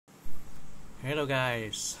Hello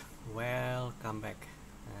guys, welcome back,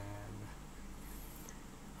 and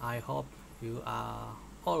I hope you are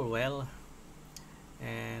all well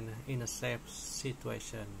and in a safe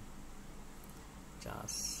situation,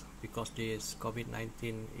 just because this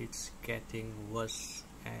COVID-19 is getting worse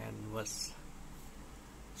and worse.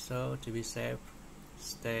 So to be safe,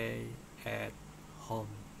 stay at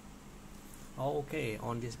home. Okay,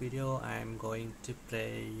 on this video I'm going to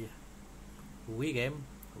play Wii game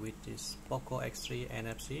with this Poco X3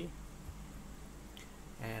 NFC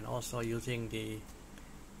and also using the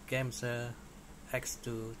Gamesir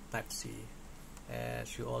X2 Type-C.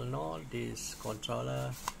 As you all know, this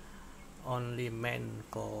controller only meant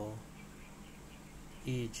for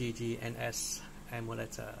EGGNS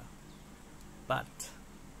emulator, but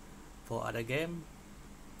for other games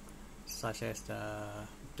such as the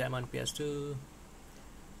Demon PS2,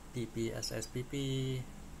 PPSSPP,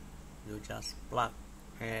 you just plug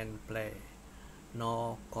and play,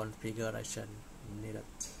 no configuration needed.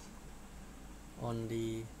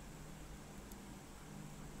 Only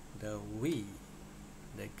the Wii,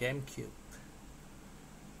 the GameCube.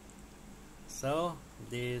 So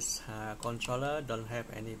this controller don't have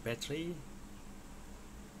any battery.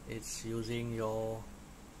 It's using your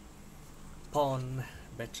phone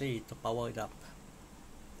battery to power it up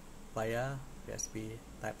via USB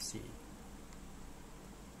Type-C.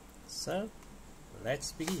 So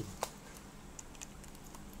let's begin.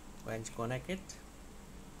 When you connect it,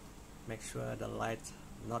 make sure the light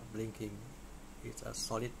not blinking. It's a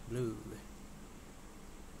solid blue.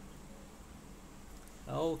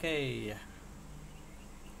 Okay,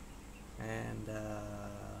 and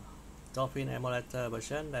Dolphin emulator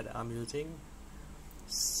version that I'm using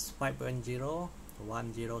 5.0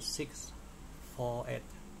 10648.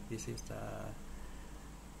 This is the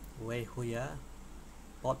Weihuya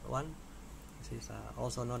port 1. This is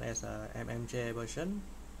also known as MMJ version,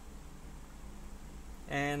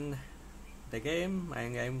 and the game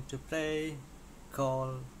I'm going to play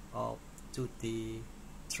Call of Duty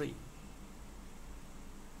 3.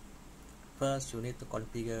 First, you need to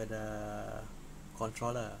configure the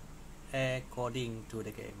controller according to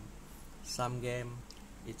the game. Some game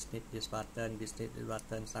it need this button, this need this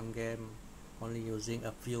button. Some game only using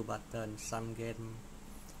a few buttons. Some game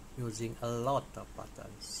using a lot of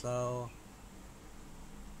buttons. So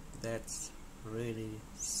that's really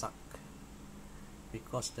suck,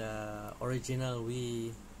 because the original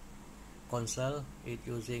Wii console is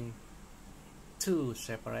using two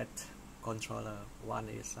separate controller. One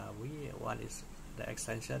is Wii, one is the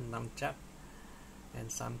extension nunchuck,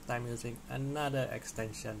 and sometimes using another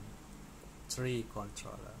extension, 3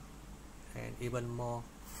 controller, and even more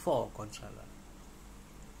 4 controller.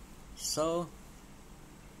 So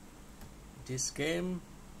this game,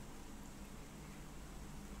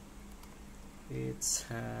 it's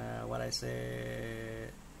what I say,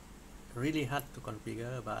 really hard to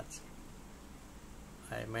configure, but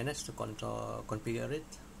I managed to configure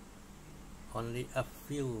it. Only a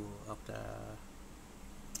few of the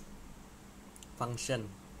function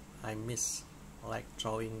I miss, like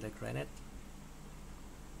throwing the grenade.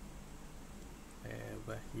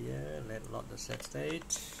 Over here, let's load the set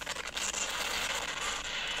state.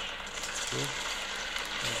 Okay.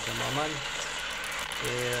 At the moment,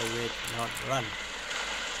 it will not run.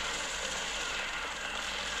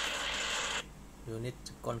 You need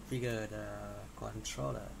to configure the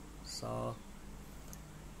controller. So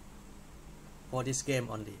for this game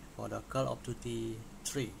only, for the Call of Duty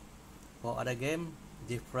 3. For other game,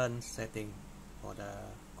 different setting for the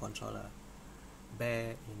controller,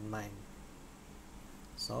 bear in mind.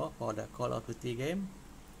 So for the Call of Duty game,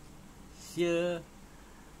 here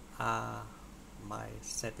are my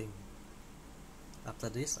setting. After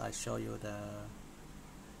this, I show you the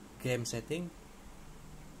game setting.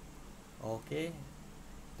 Okay,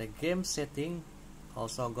 the game setting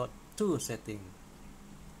also got 2 settings.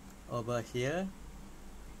 Over here,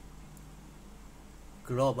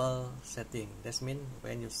 global setting. That means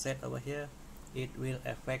when you set over here, it will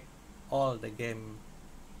affect all the game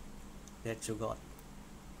that you got.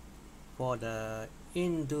 For the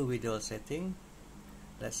individual setting,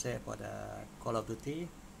 let's say for the Call of Duty,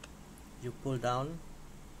 you pull down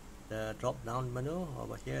the drop down menu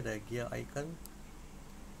over here, the gear icon.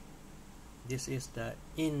 This is the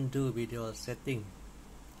individual setting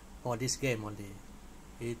for this game only.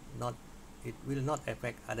 It will not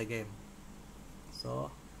affect other game.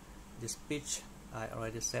 So this pitch I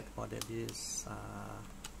already set for this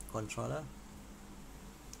controller.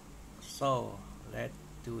 So let's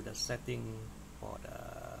do the setting for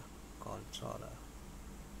the controller.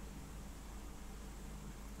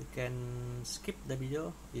 You can skip the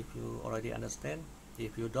video if you already understand.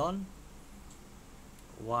 If you don't,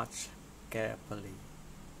 watch carefully.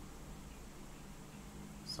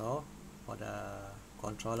 So for the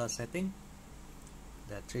controller setting,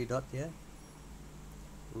 the 3 dot here,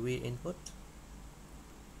 we input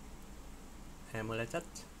emulated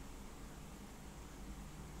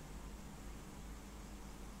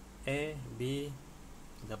A, B,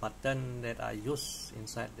 the button that I use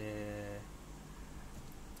inside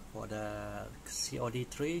for the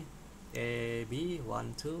COD3, A, B,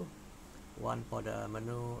 1, 2, 1 for the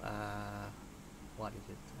menu, what is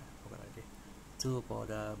it? I forgot already. 2 for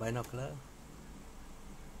the binocular,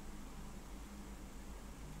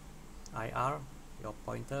 IR, your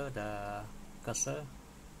pointer, the cursor,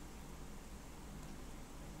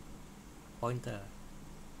 pointer,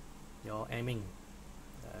 your aiming,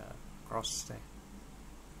 cross there.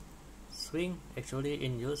 Swing actually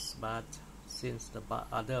in use, but since the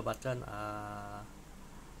other button I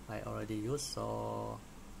already used, so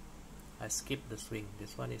I skip the swing.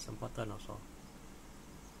 This one is important also.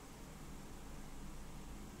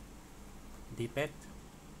 D-pad.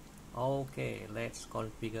 Okay, let's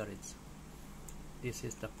configure it. This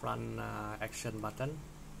is the front action button.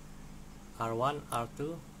 R1,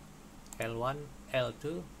 R2, L1,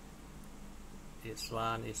 L2. This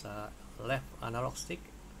one is a left analog stick,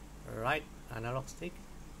 right analog stick.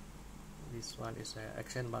 This one is an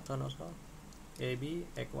action button also. A, B,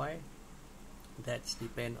 X, Y. That's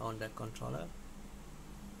depend on the controller.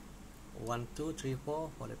 1, 2, 3, 4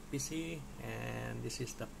 for the PC, and this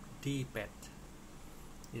is the D-pad.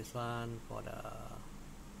 This one for the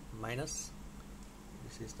minus.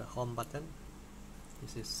 This is the home button.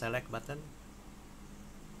 This is select button.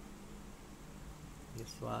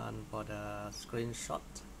 This one for the screenshot,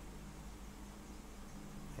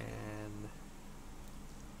 and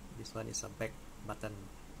this one is a back button.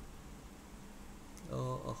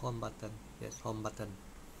 Oh, a home button. Yes, home button.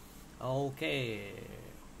 Okay,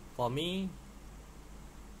 for me,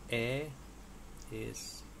 A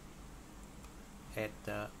is at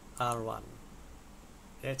the R1.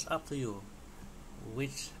 It's up to you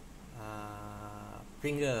which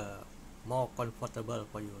finger more comfortable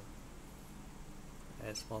for you.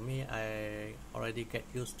 As for me, I already get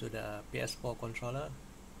used to the PS4 controller.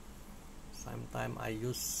 Sometimes I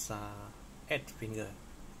use 8 finger.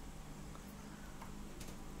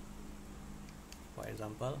 For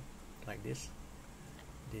example, like this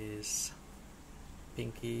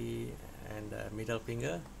pinky and the middle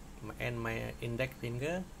finger, and my index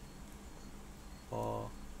finger for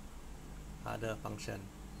other function.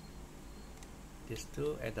 These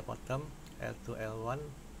two at the bottom, L2, L1,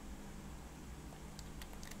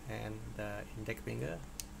 and the index finger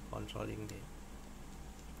controlling the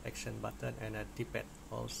action button and a D-pad.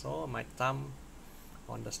 Also my thumb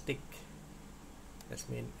on the stick, that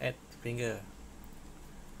means 8 finger.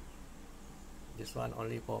 This one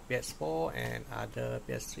only for PS4 and other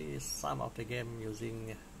PS3. Some of the game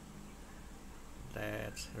using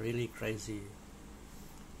that's really crazy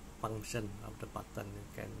function of the button. You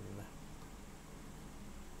can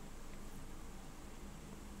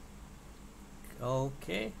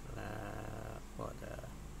okay, for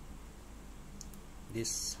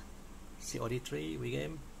this COD3 we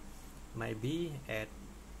game might be at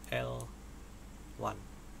L1,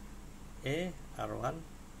 A, R1,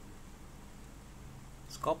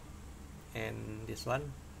 scope, and this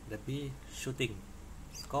one the B, shooting,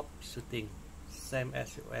 scope, shooting, same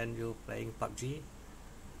as when you playing PUBG,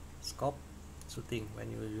 scope, shooting when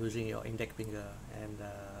you're using your index finger, and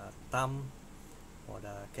thumb for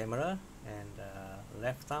the camera, and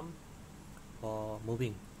left thumb for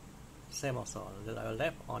moving. Same also, the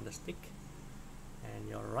left on the stick and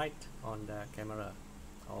your right on the camera.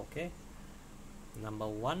 Okay, number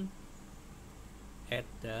 1 at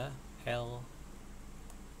the L3.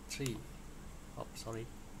 Oh, sorry.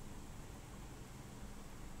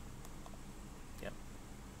 Yep.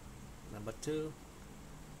 Number 2,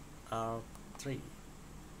 R3.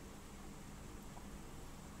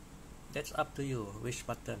 That's up to you which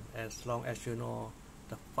button, as long as you know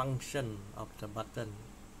the function of the button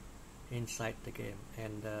inside the game.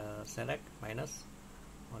 And select, minus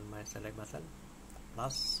on my select button,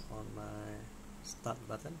 plus on my start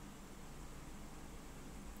button,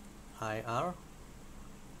 IR,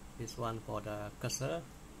 this one for the cursor,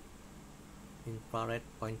 infrared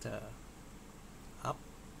pointer, up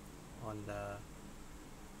on the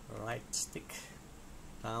right stick,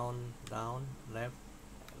 down, down, left,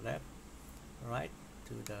 left, right,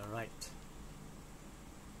 to the right.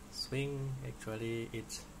 Swing, actually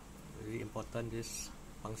it's really important, this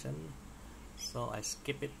function, so I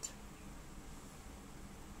skip it.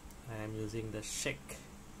 I am using the shake.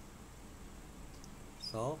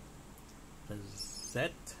 So the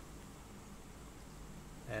Z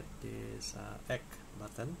at this X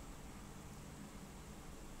button,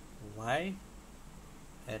 Y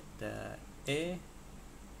at the A,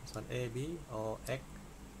 this one A, B, or X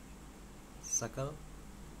circle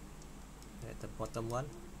at the bottom one,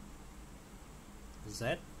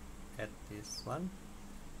 Z at this one,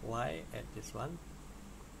 Y at this one,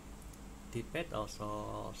 D-pad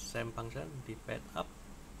also same function, D-pad up,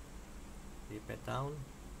 D-pad down,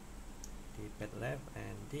 D-pad left,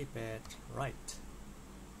 and D-pad right.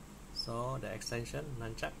 So the extension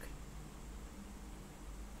nunchuck.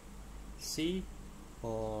 C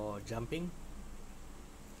for jumping,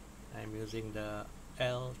 I'm using the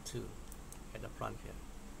L2 at the front here.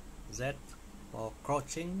 Z for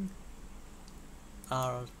crouching,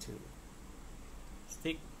 R2.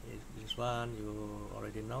 Stick is this one you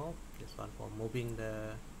already know. This one for moving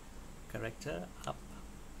the character up,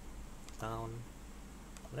 down,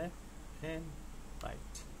 left, and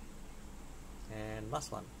right. And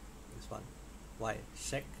last one, this one, Y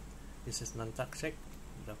shake. This is nunchuck shake.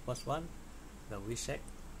 The first one, the V shake,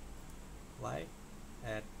 Y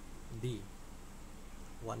at B,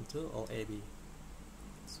 1, 2, or A, B.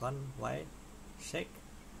 This one, Y shake.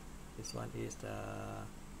 This one is the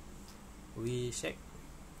V shake.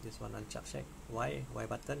 This one nunchuck shake. Y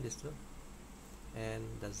button, this two, and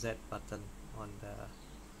the Z button on the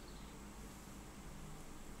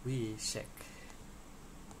V shake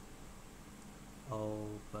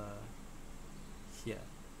over here.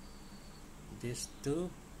 These two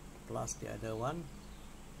plus the other one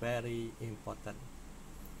very important,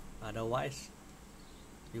 otherwise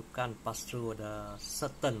you can't pass through the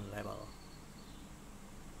certain level.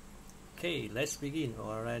 Okay, let's begin.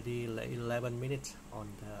 Already 11 minutes on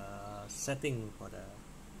the setting for the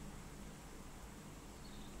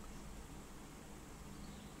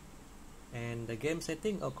and the game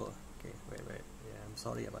setting. Okay, wait, yeah, I'm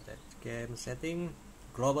sorry about that. Game setting,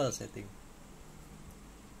 global setting,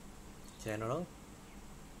 general,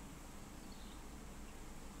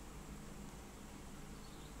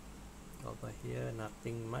 over here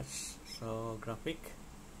nothing much. So graphic,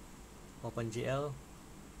 OpenGL,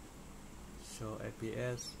 show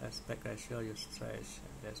FPS, aspect ratio you stretch,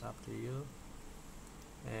 that's up to you.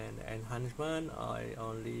 And enhancement, I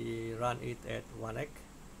only run it at 1x.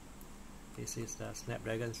 This is the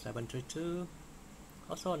Snapdragon 732,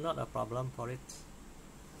 also not a problem for it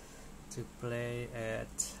to play at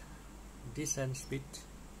decent speed.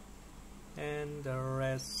 And the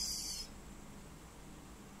rest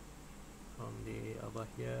from the over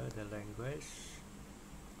here, the language.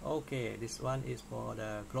 Okay, this one is for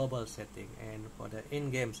the global setting, and for the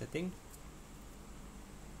in-game setting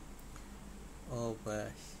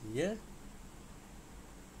over here,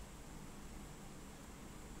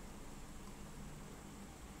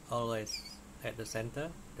 always at the center,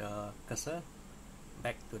 the cursor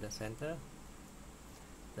back to the center,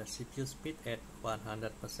 the CPU speed at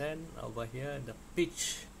 100%. Over here, the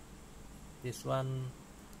pitch, this one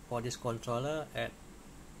for this controller at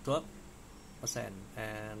 12%,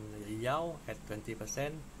 and the yaw at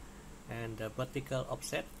 20%, and the vertical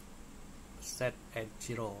offset set at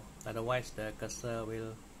 0, otherwise the cursor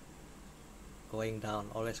will going down,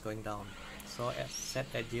 always going down. So at set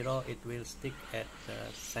at 0, it will stick at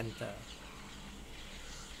the center.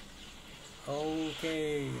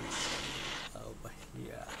 Okay, over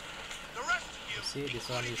here, you see this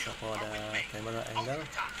one is for the camera angle.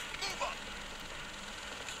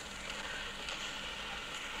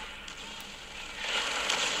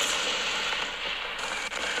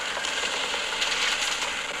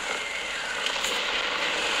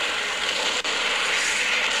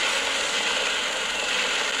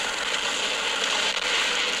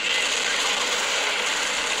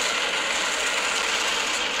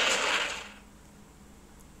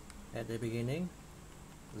 At the beginning,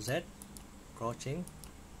 Z crouching,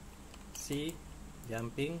 C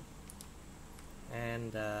jumping,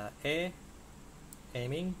 and A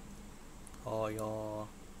aiming, or your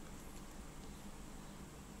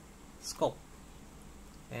scope,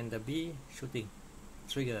 and the B shooting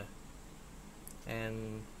trigger,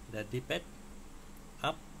 and the D-pad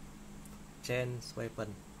up, change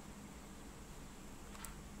weapon.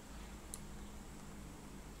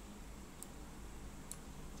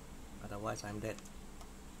 Otherwise I'm dead.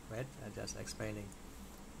 Wait, I'm just explaining.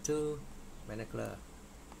 2 binocular.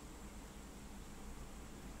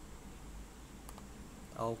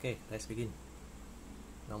 Okay, let's begin.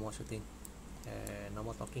 No more shooting, no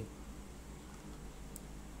more talking.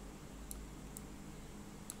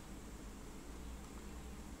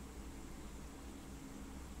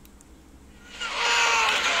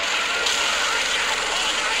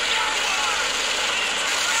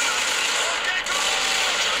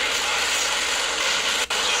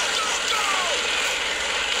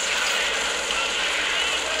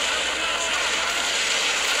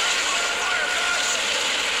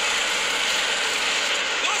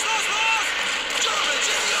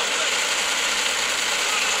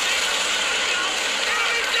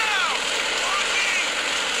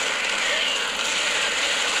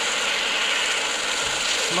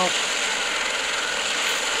 smoke.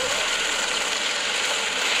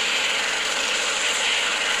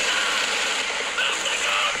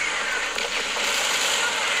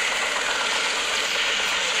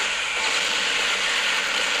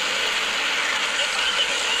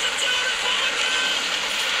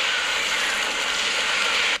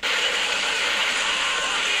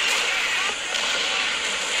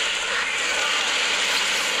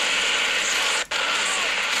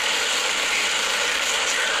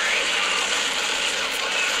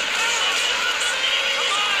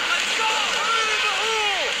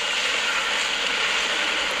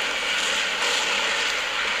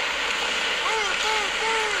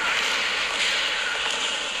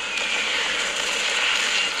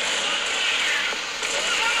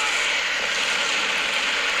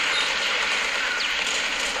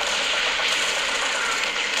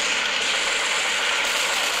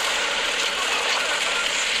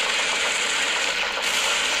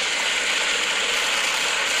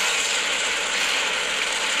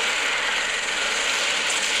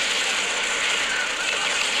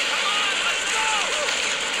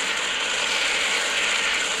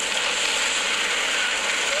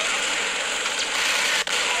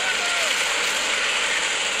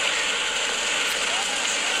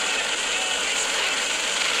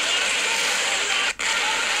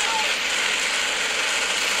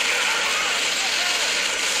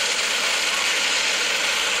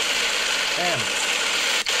 Damn.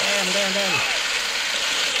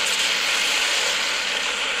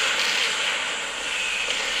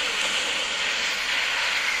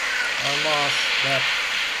 Almost dead.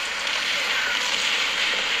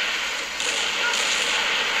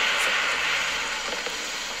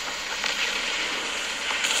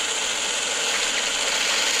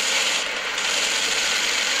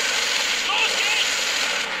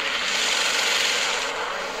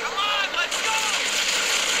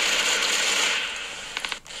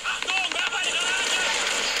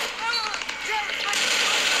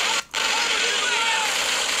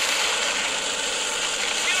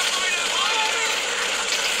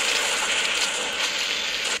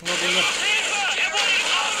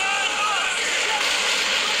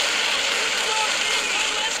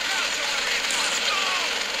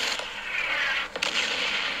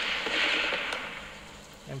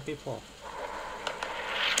 MP4.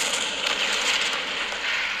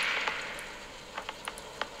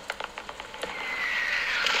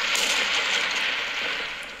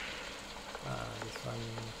 This one.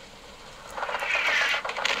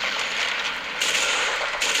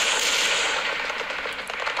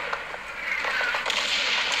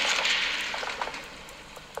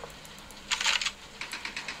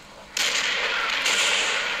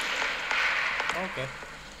 Okay,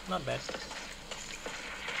 not bad.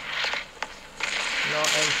 No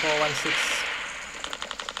M416.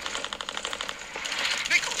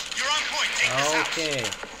 Nichols, you're on point. Take this out. Okay,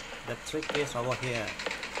 the trick is over here.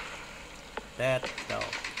 That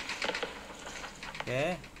though.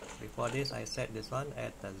 Okay, before this I set this one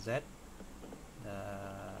at the Z.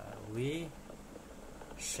 V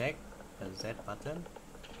shake the Z button,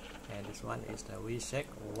 and this one is the V shake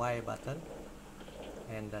Y button,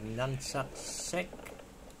 and the nunchuck shake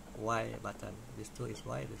Y button. This two is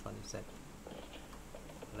Y, this one is Z.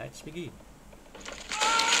 Let's begin.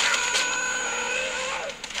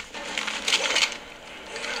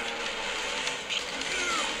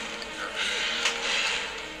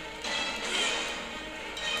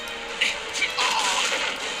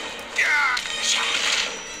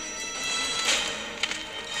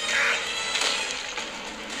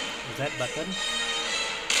 Z button.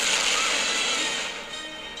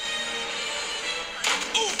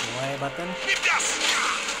 Y button.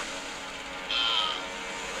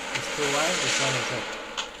 It's too wide, this one is up.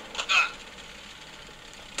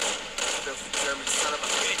 German son of a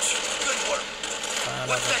bitch. Good work.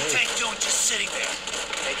 What's that tank doing just sitting there?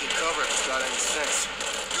 Taking cover if it's got any sense.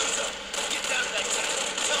 Russo, get down to that tank.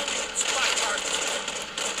 Tell me it's my target.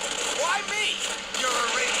 Why me? You're a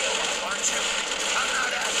radio op, aren't you? I'm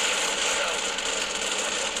not asking you, so.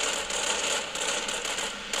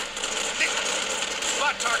 Nick,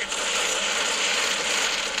 spot target.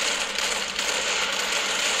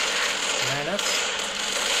 Minus.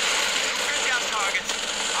 Here's out targets.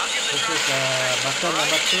 I'll give the This is button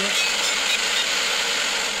number 2.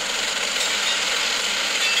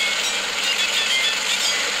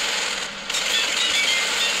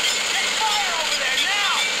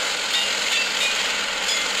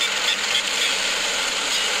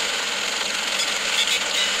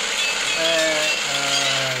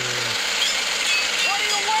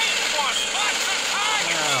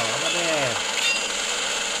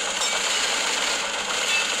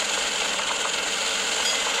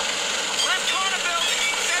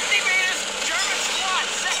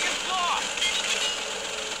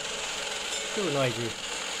 too noisy.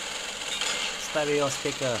 Stereo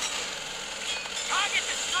speaker. Target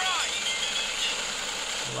destroyed.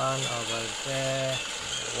 One over there.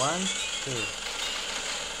 1, 2.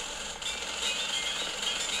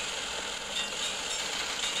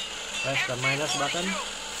 Press the minus button.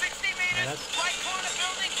 60 meters, Minus. right corner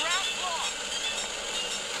building, ground floor.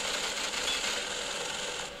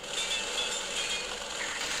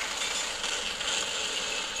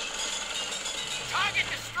 Target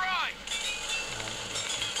destroyed.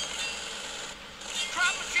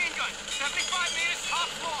 Drop machine gun, 75 meters, top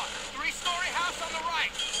floor. 3-story house on the right.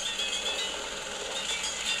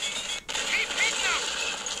 Keep hitting them.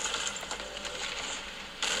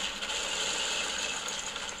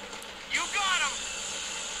 You got him.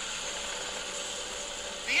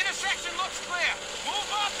 The intersection looks clear.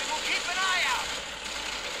 Move up and we'll keep an eye out.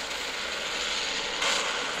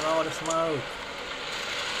 Throw the smoke.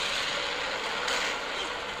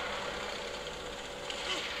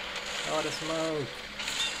 Throw the smoke.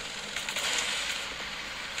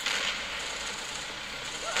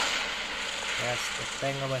 That's the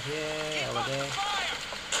thing over here, over there. Fire.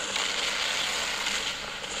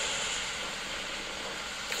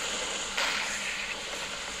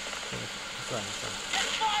 This one. Get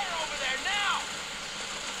fire over there now.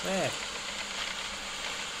 Where?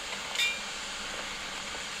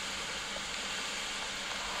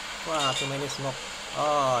 Wow, too many smoke.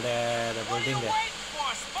 Oh, the What are you building there. waiting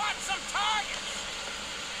for? Spot some targets.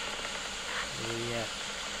 Yeah.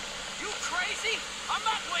 You crazy? I'm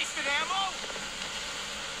not wasting ammo.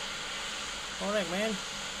 Alright, man.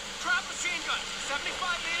 Drop machine gun, 75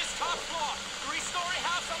 meters, top floor. 3-story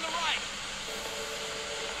house on the right.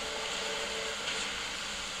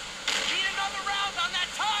 Need another round on that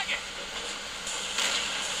target.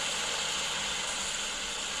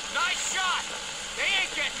 Nice shot. They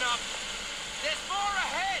ain't getting up. There's more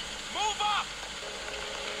ahead. Move up.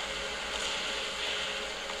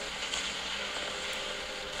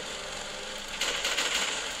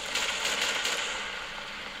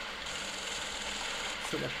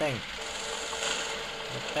 Shoot the tank.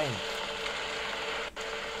 The tank.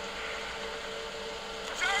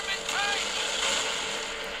 German tank.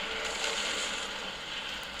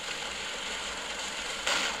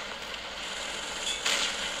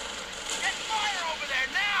 Get fire over there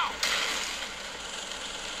now.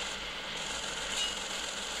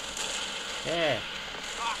 Yeah.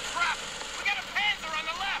 Oh, crap! We got a Panzer on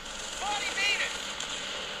the left! 40 meters!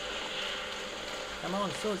 Come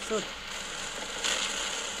on, shoot.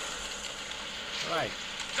 Right.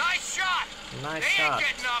 Nice shot! Nice they shot. ain't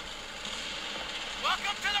getting up!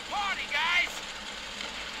 Welcome to the party, guys!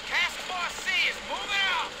 Task Force C is moving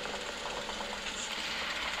out!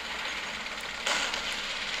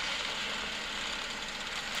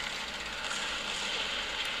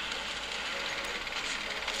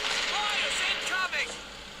 Fires incoming!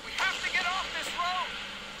 We have to get off this road!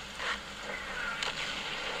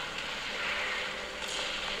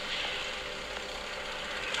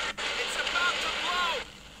 It's about to blow!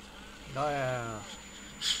 Oh yeah.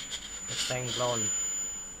 The tank blown.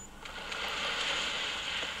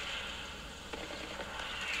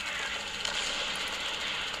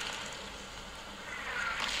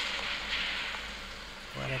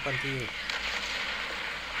 What happened to you?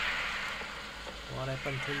 What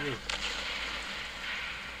happened to you?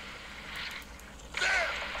 There!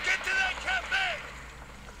 Get to that cafe!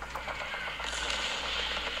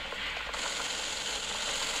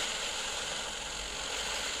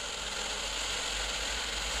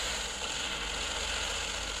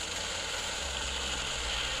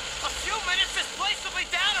 A few minutes, this place will be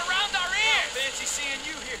down around our ears! Fancy seeing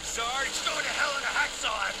you here, Sarge. It's going to hell in a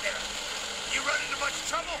hacksaw out there. You run into much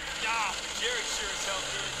trouble? Nah, Jerry sure as hell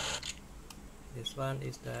did. This one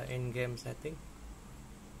is the in-game setting.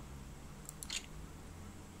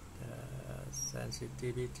 The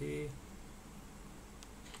sensitivity,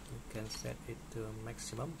 you can set it to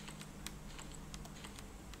maximum.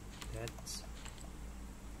 That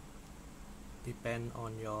depend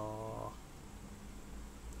on your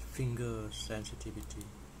finger sensitivity.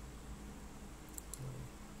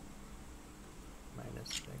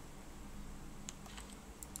 Minus that.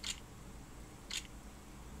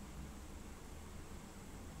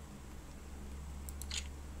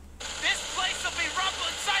 This place will be rumble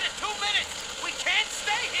inside of 2 minutes! We can't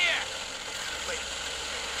stay here! Wait.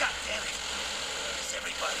 God damn it. Where's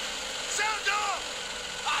everybody? Sound off!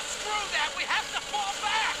 Ah, screw that! We have to fall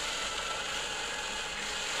back!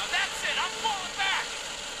 Now that's it! I'm falling back!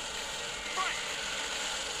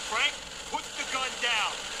 Frank, put the gun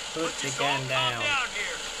down! Put the gun down. Down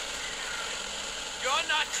here. You're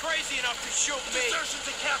not crazy enough to shoot me. Desertion's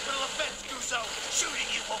a capital offense, Guzzo. Shooting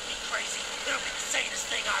you won't be crazy. It'll be the sanest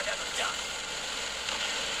thing I've ever done.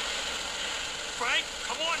 Frank,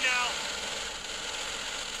 come on now.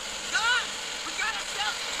 Don, we got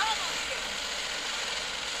ourselves trouble here.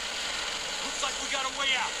 Looks like we got a way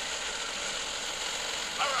out.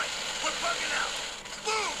 All right, we're bugging out.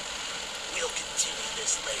 Boom! We'll continue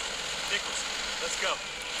this later. Nichols, let's go.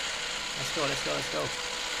 Let's go, let's go, let's go.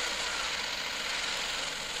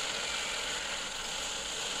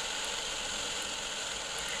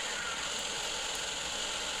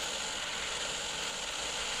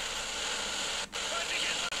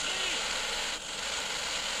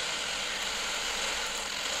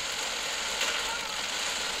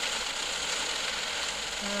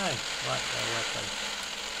 Alright, what a weapon.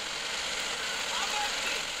 I'm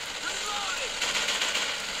empty. Reloading.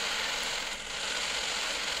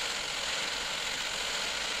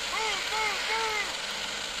 Move, move, move.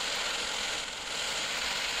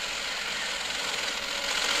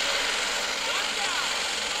 One down.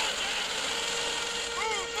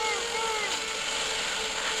 Move, move, move.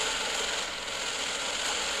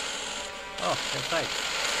 Oh, that's right.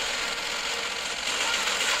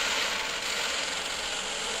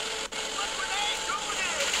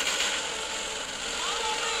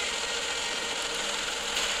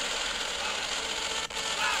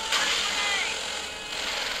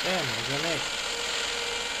 Damn, the grenade.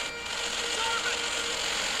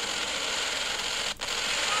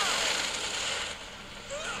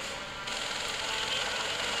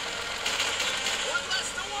 One less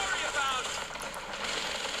to worry about.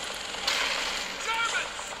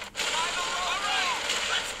 Germans! By the road! All right,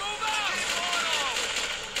 let's move out! Keep on off!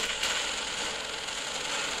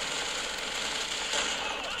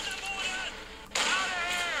 Out of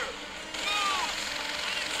here! Move!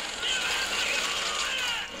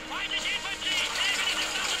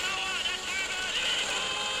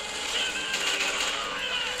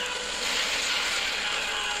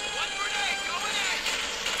 One grenade going in!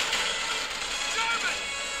 German!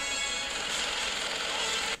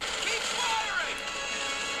 Keep firing!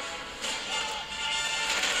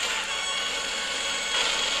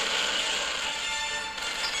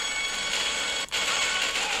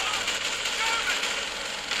 German!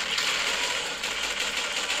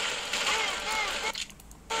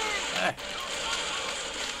 Ah,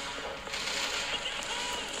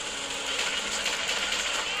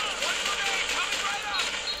 One grenade coming right up!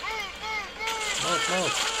 move,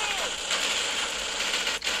 move.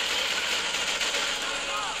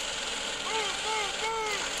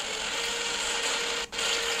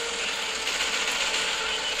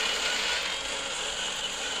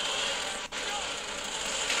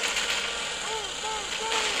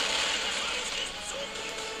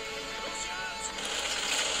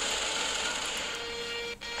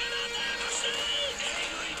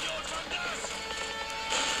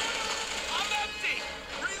 I'm empty!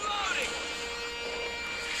 Reloading!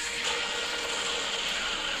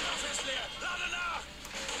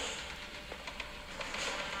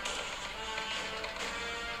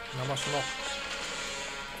 No more smoke.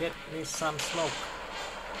 Get me some smoke.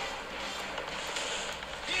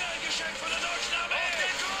 Hier ein Geschenk von der deutschen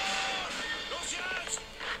Armee! Los jetzt!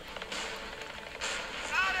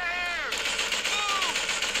 Out of here! Move!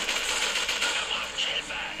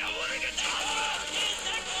 Hilfe! Er wurde getroffen!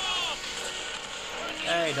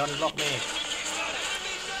 Hey, don't block me. Enemy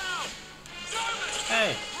down! German!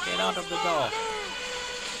 Hey, get out of the door.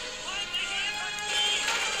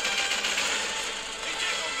 In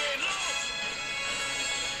Deckung gehen! Los!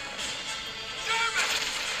 German!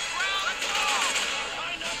 Ground and ball!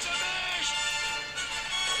 Keiner erwischt!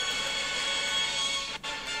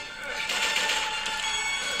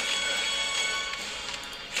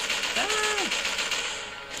 Ah.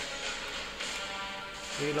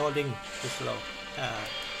 Reloading too slow. Ah.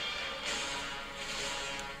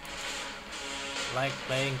 Like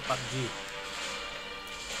playing PUBG.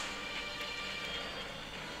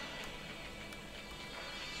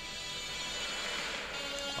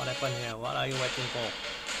 What happened here? What are you waiting for?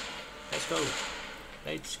 Let's go.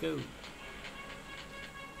 Let's go.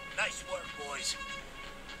 Nice work, boys.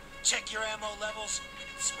 Check your ammo levels.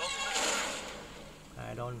 Smoke.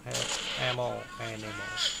 I don't have ammo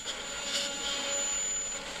anymore.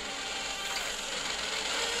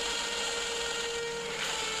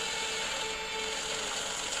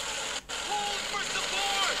 Hold for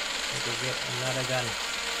support! Need to get another gun.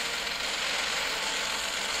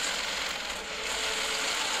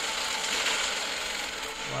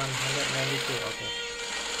 $192. Okay.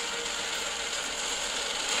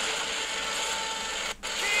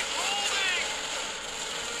 Keep holding!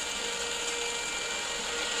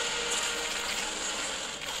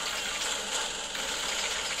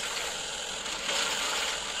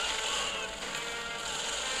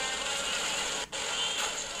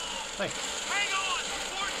 Hey. Hang on!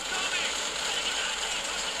 Fort's coming!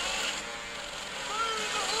 Fire in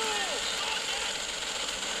the hole!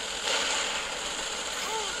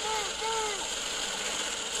 Move, move, move!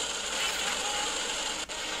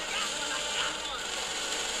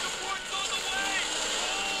 The fort's on the way!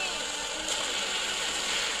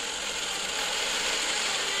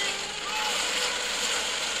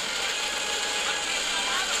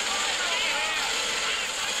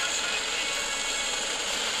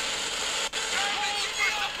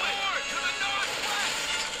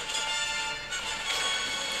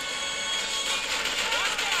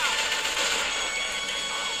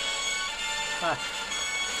 Ah.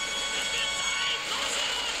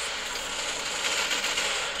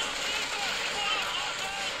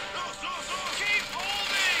 Keep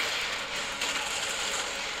holding!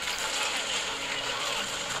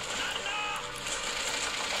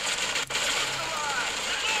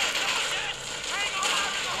 Hang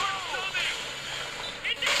on! The horn's coming!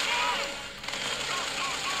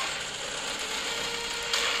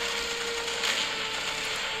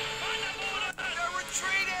 They're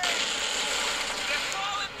retreating! They're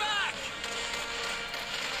falling back!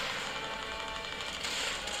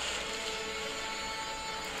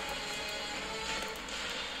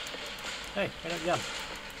 Hey, cannot jump.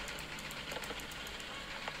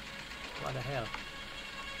 What the hell?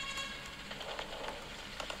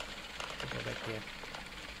 Go back here.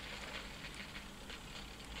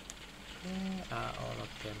 Where are all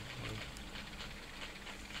of them?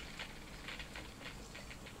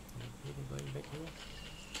 Really going back here?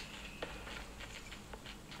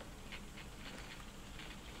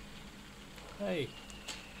 Hey!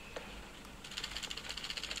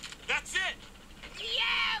 That's it!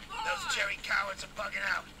 Yeah, boy! Those Jerry cowards are bugging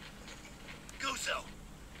out. Guzzo,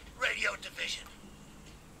 radio division.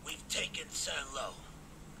 We've taken San Lo.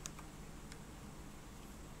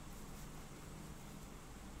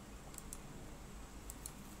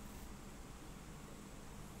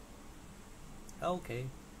 Okay,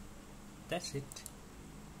 that's it.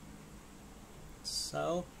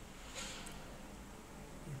 So,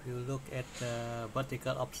 if you look at the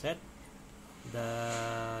vertical offset,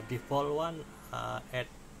 the default one are at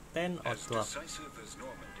 10 or 12. As decisive as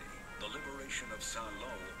Normandy, the liberation of Saint-Lô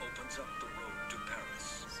opens up the road to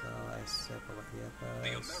Paris. So I save over here The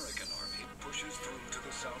first. American army pushes through to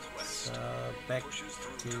the southwest. So back Pushes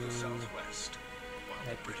through to to the southwest. While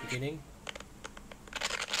at the the British beginning.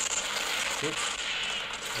 See?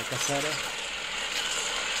 Like I said,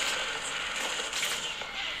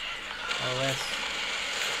 always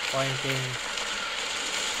pointing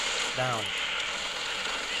down.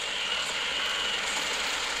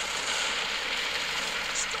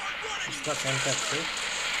 It's not centered, see?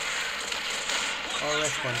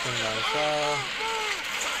 Always pointing down. So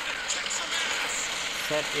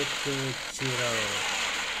set it to 0.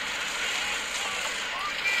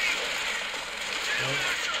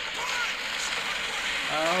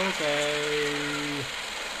 Okay.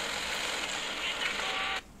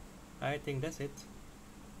 I think that's it.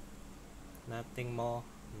 Nothing more,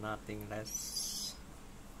 nothing less.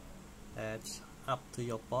 That's up to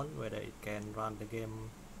your phone whether it can run the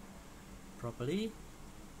game properly.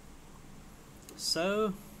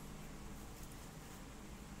 So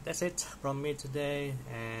that's it from me today,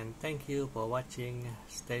 and thank you for watching.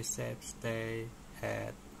 Stay safe, stay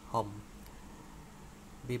at home.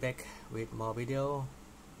 Be back with more video,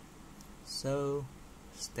 so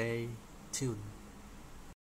stay tuned.